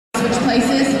switch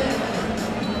places,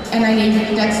 and I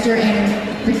need Dexter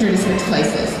and Victor to switch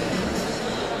places.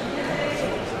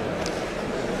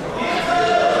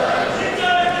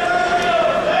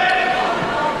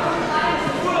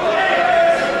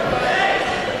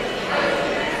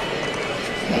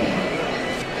 Okay.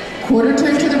 Quarter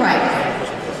turn to the right.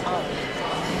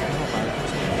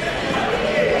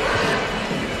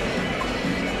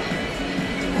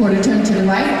 Quarter turn to the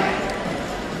right.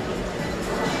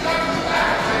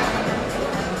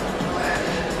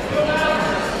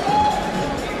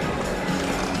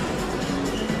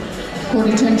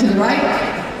 Quarter turn to the right.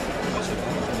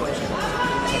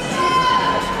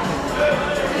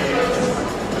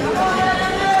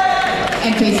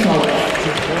 And face forward.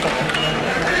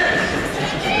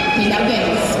 Okay, now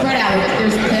again, spread out of it.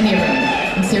 There's plenty of room.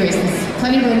 I'm serious, there's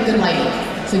plenty of room, good lighting.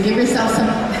 So give yourself some,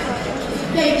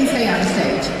 yeah, you can stay on the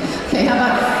stage. Okay, how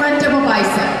about front double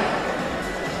bicep?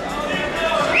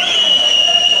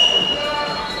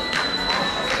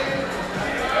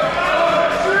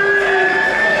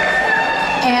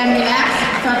 And relax,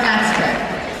 front lat spread.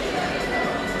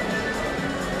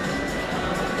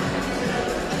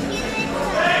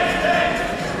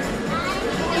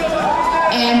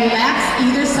 And relax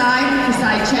either side for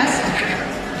side chest.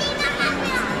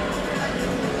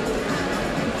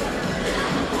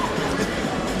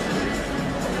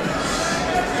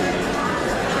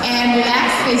 And relax,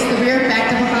 face the rear, back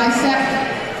double bicep.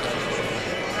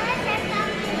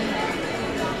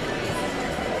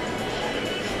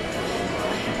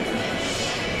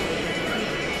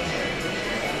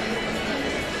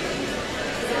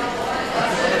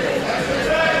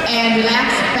 And relax,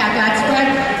 back lat spread.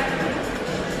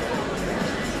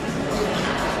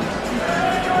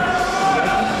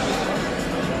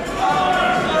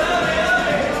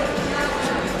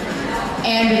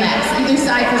 And relax, either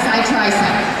side for side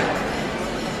tricep.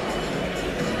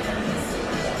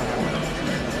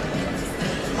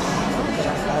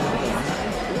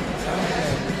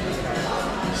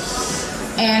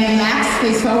 And relax,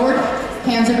 face forward,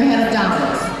 hands overhead,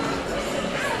 abdominals.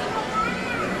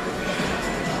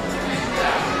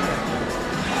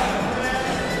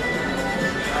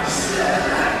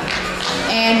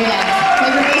 And relax,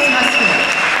 finger base muscular.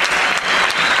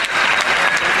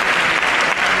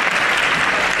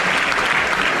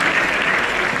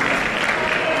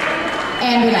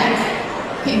 And relax.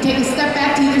 Okay, take a step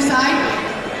back to either side.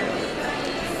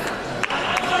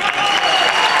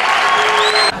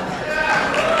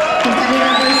 Competitor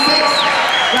number 6,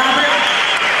 Robert.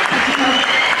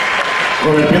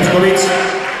 Robert Piaskovic.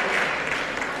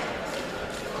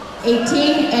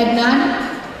 18, Ed Nunn.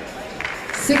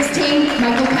 16,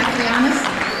 Michael Castellanos.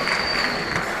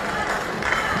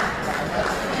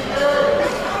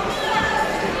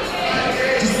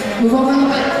 Just move over a little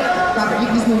bit. Robert, you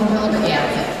can just move over a little bit. Yeah,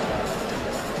 okay.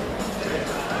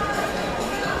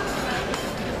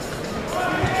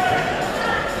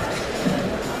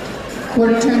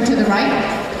 Quarter turn to the right.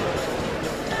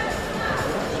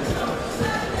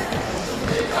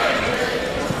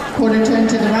 Quarter turn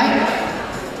to the right.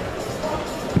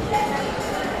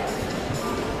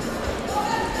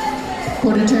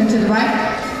 Quarter turn to the right.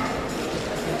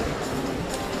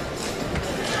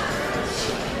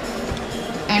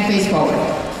 And face forward.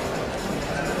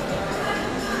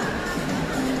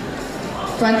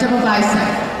 Front double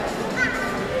bicep.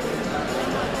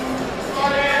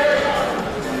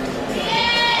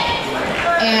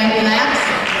 And relax,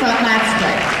 front lat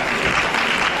spread.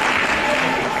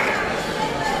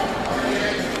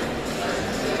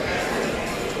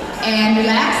 And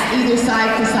relax, either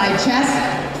side for side chest.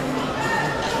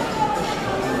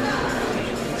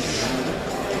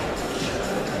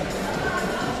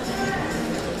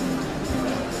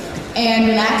 And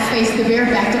relax, face the rear,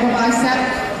 back double bicep.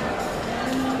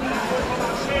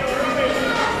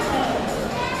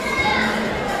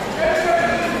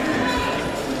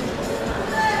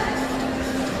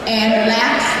 And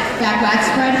relax, back lat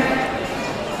spread.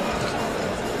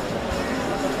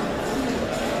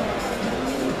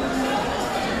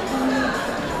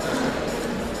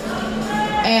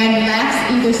 And relax,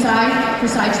 either side for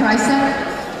side tricep.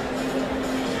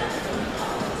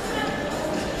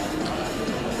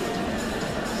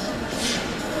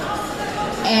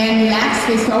 And relax,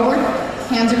 face forward,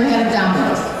 hands overhead,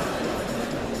 abdominals.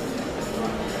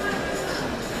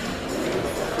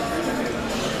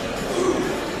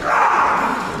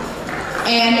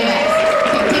 And relax.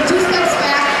 Okay, take 2 steps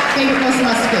back, favorite most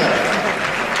muscular.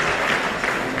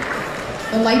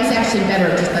 The light's actually better,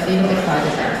 just a little bit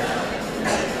farther there.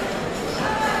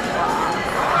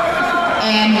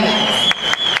 And relax.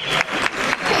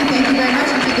 Okay, thank you very much.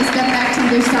 I'll take a step back to the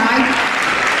other side.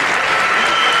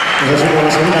 Esa ha sido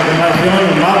la segunda comparación.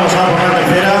 Vamos a por la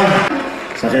tercera.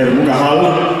 Sager Mukahal.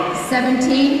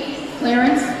 17,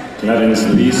 Clarence. Clarence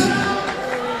Luis.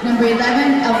 Number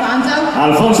 11, Alfonso.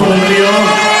 Alfonso del Río.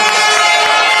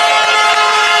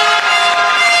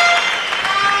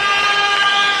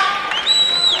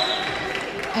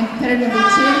 And competitor number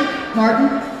 2, Martin.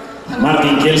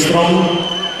 Martin Kielstrom.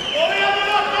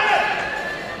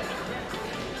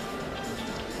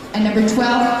 And number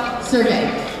 12, Sergey.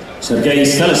 Sergei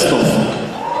Selestov.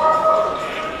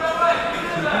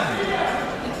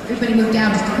 Everybody move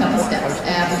down just a couple steps.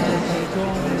 Absolutely.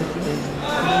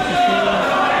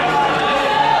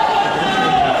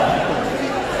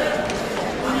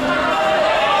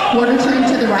 Quarter turn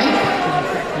to the right.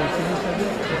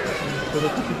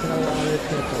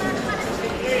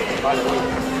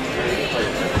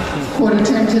 Quarter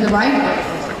turn to the right.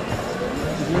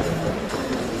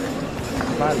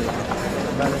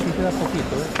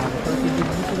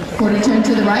 Quarter turn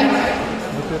to the right.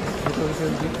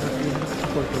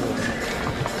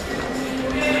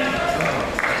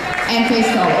 And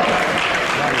face forward.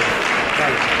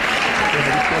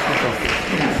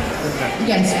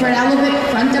 Again, spread out a little bit,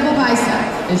 front double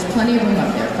bicep. There's plenty of room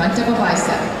up there, front double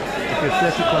bicep.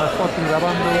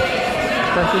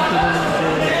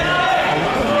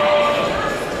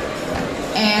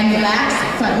 And relax,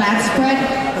 front lat spread.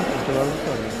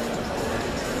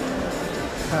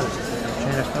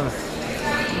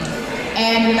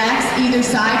 And relax either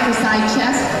side for side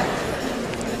chest.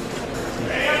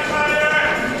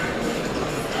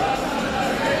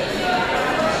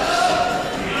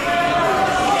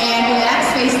 And relax,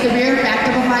 face the rear, back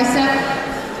double bicep.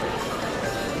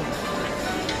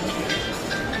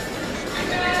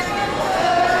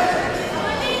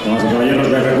 Damas y caballeros,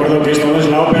 les recuerdo que esto no es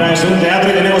la ópera, es un teatro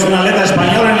y tenemos un atleta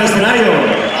español en el escenario.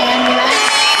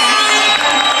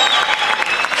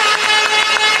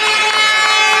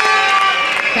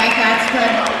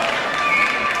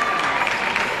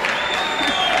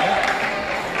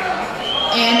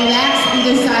 And relax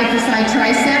either side for side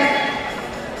tricep.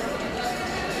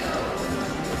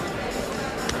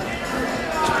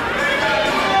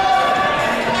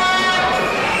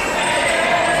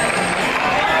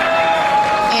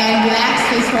 And relax,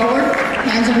 face forward,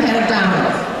 hands overhead abdominal.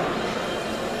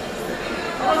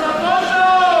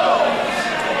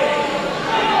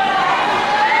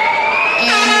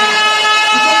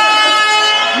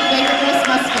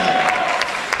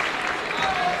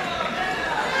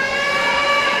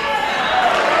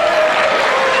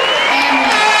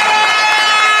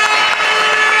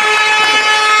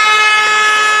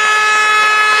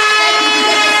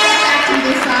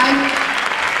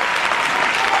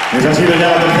 Esa ha sido ya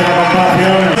la tercera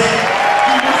comparación.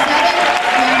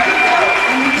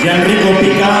 Gianrico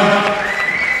Pica.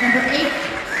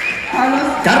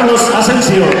 Carlos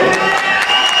Asensio.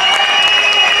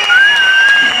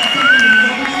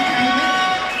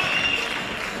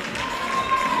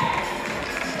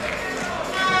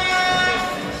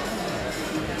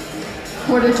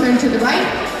 Quarter turn to the right.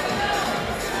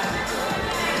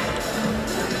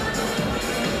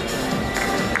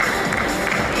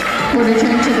 Quarter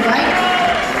turn to the right.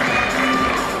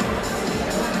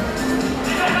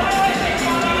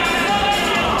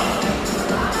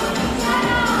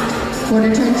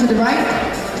 Quarter turn to the right.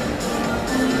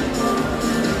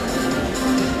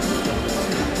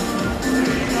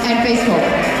 And face forward.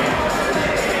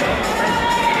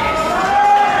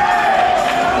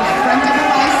 Yeah, front double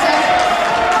bicep.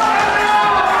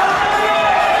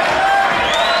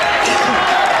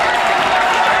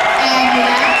 And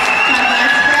relax, front lat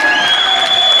spread.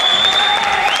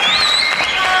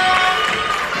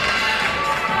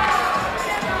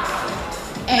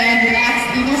 And relax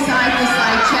either side for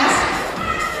side chest.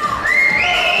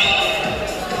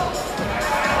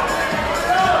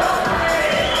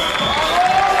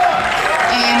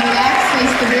 And relax,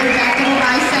 face the rear back double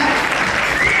bicep.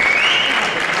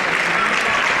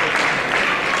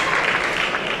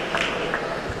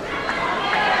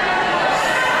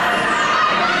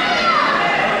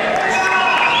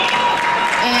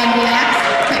 And relax,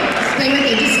 stay with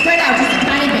it, just spread out just a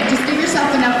tiny bit, just give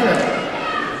yourself enough room.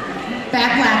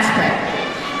 Back lat spread.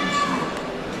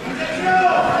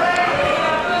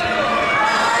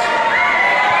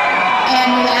 And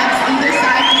relax either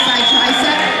side for side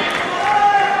tricep.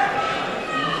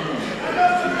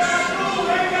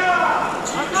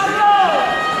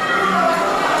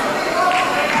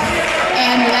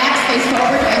 And relax, face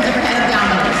forward, hands overhead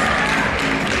abdominals.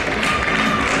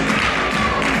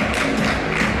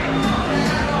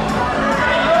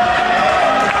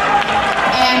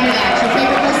 And relax, your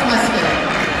favorite most muscular.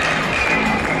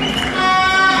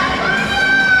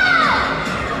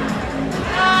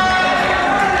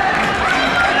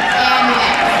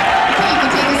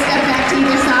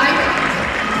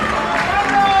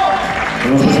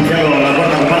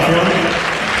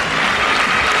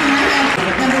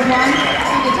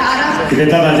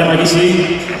 etiquetada llama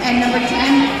Gisi. And number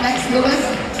 10, Flex Lewis.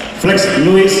 Flex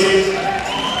Lewis.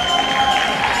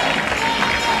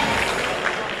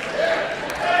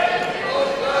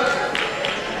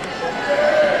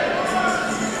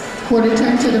 Quarter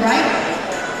turn to the right.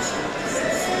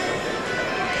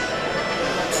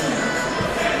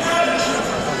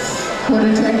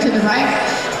 Quarter turn to the right.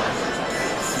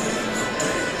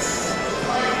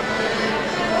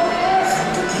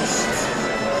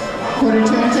 Quarter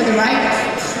turn to the right.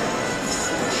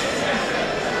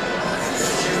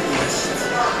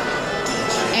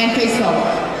 And face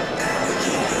forward.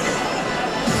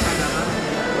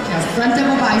 Now front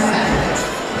double bicep.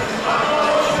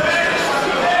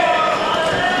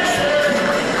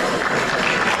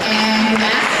 And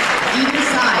back, either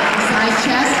side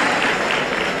chest.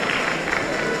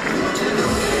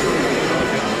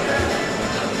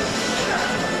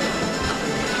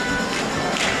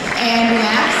 And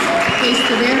relax, face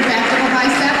the rear, back double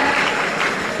bicep.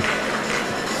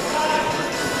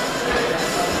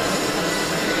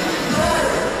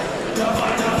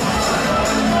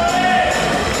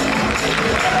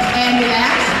 And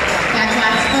relax, back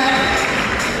lat spread.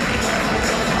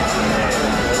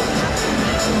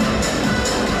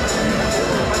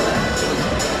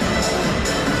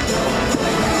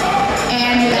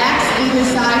 And relax, either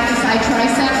side to side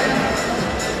tricep.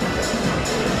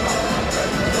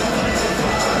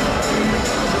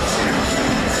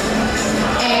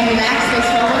 And relax, face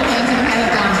forward, hands overhead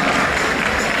abdominal.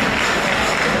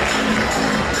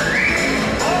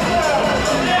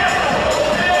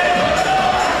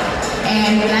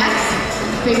 And relax,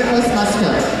 favorite most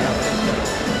muscular.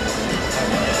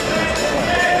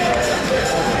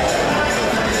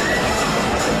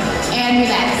 And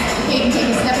relax. Okay, you can take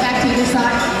a step back to either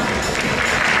side.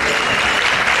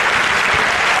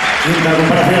 Quinta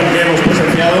comparación que hemos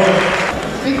presenciado.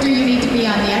 Victor, you need to be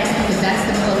on the X because that's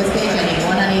the middle of the stage. I need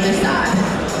one on either side.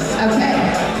 Okay.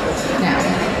 Now.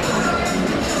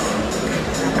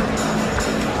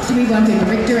 Do we want Victor?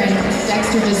 Victor and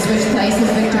Dexter just switch places.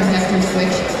 Victor and Dexter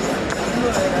switch.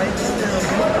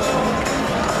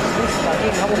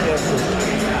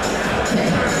 Okay.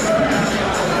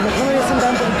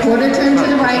 Quarter turn to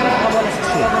the right.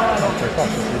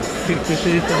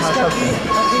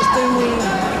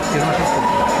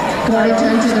 Quarter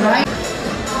turn to the right.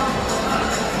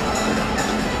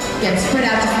 Again, spread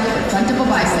out just a little bit. Front double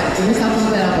bicep. Give yourself a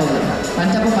little bit elbow lift.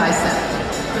 Front double bicep.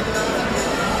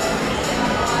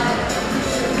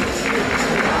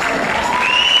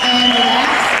 And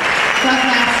relax. Front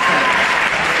lat spread.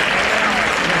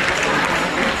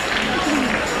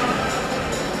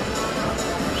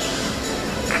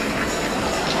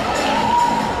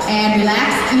 And relax,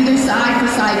 either side for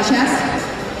side chest.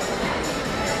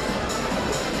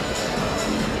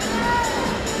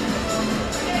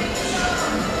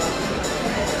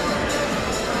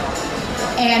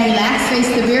 And relax, face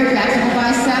the rear, back double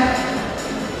bicep.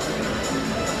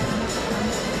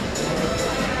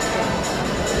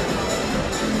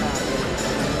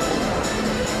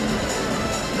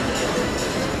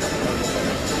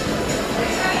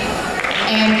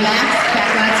 And relax, back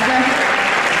lat spread.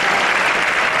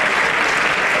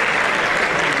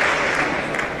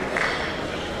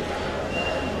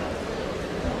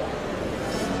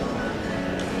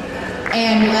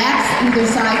 And relax, either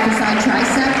side for side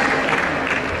tricep.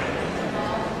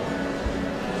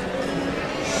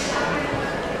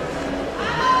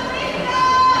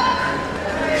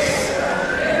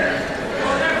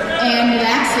 And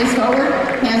relax, face forward,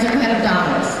 hands overhead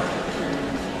abdominals.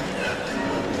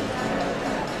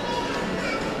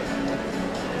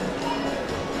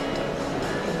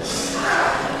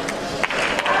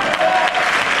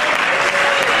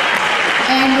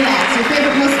 And relax, your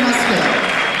favorite most muscular.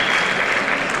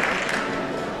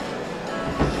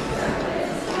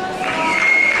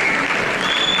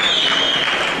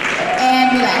 And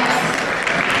relax.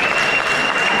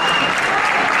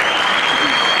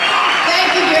 Thank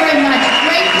you very much.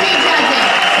 Great prejudging.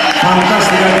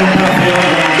 Fantástica comparación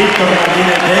con Víctor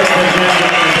Martínez de Descripción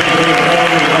Bodybuilding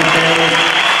Pro.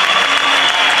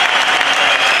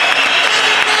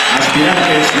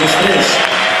 Aspirantes los tres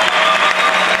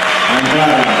a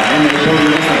entrar en el podio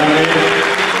esta tarde.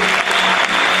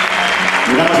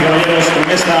 Y damas y caballeros, con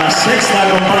esta sexta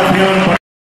comparación.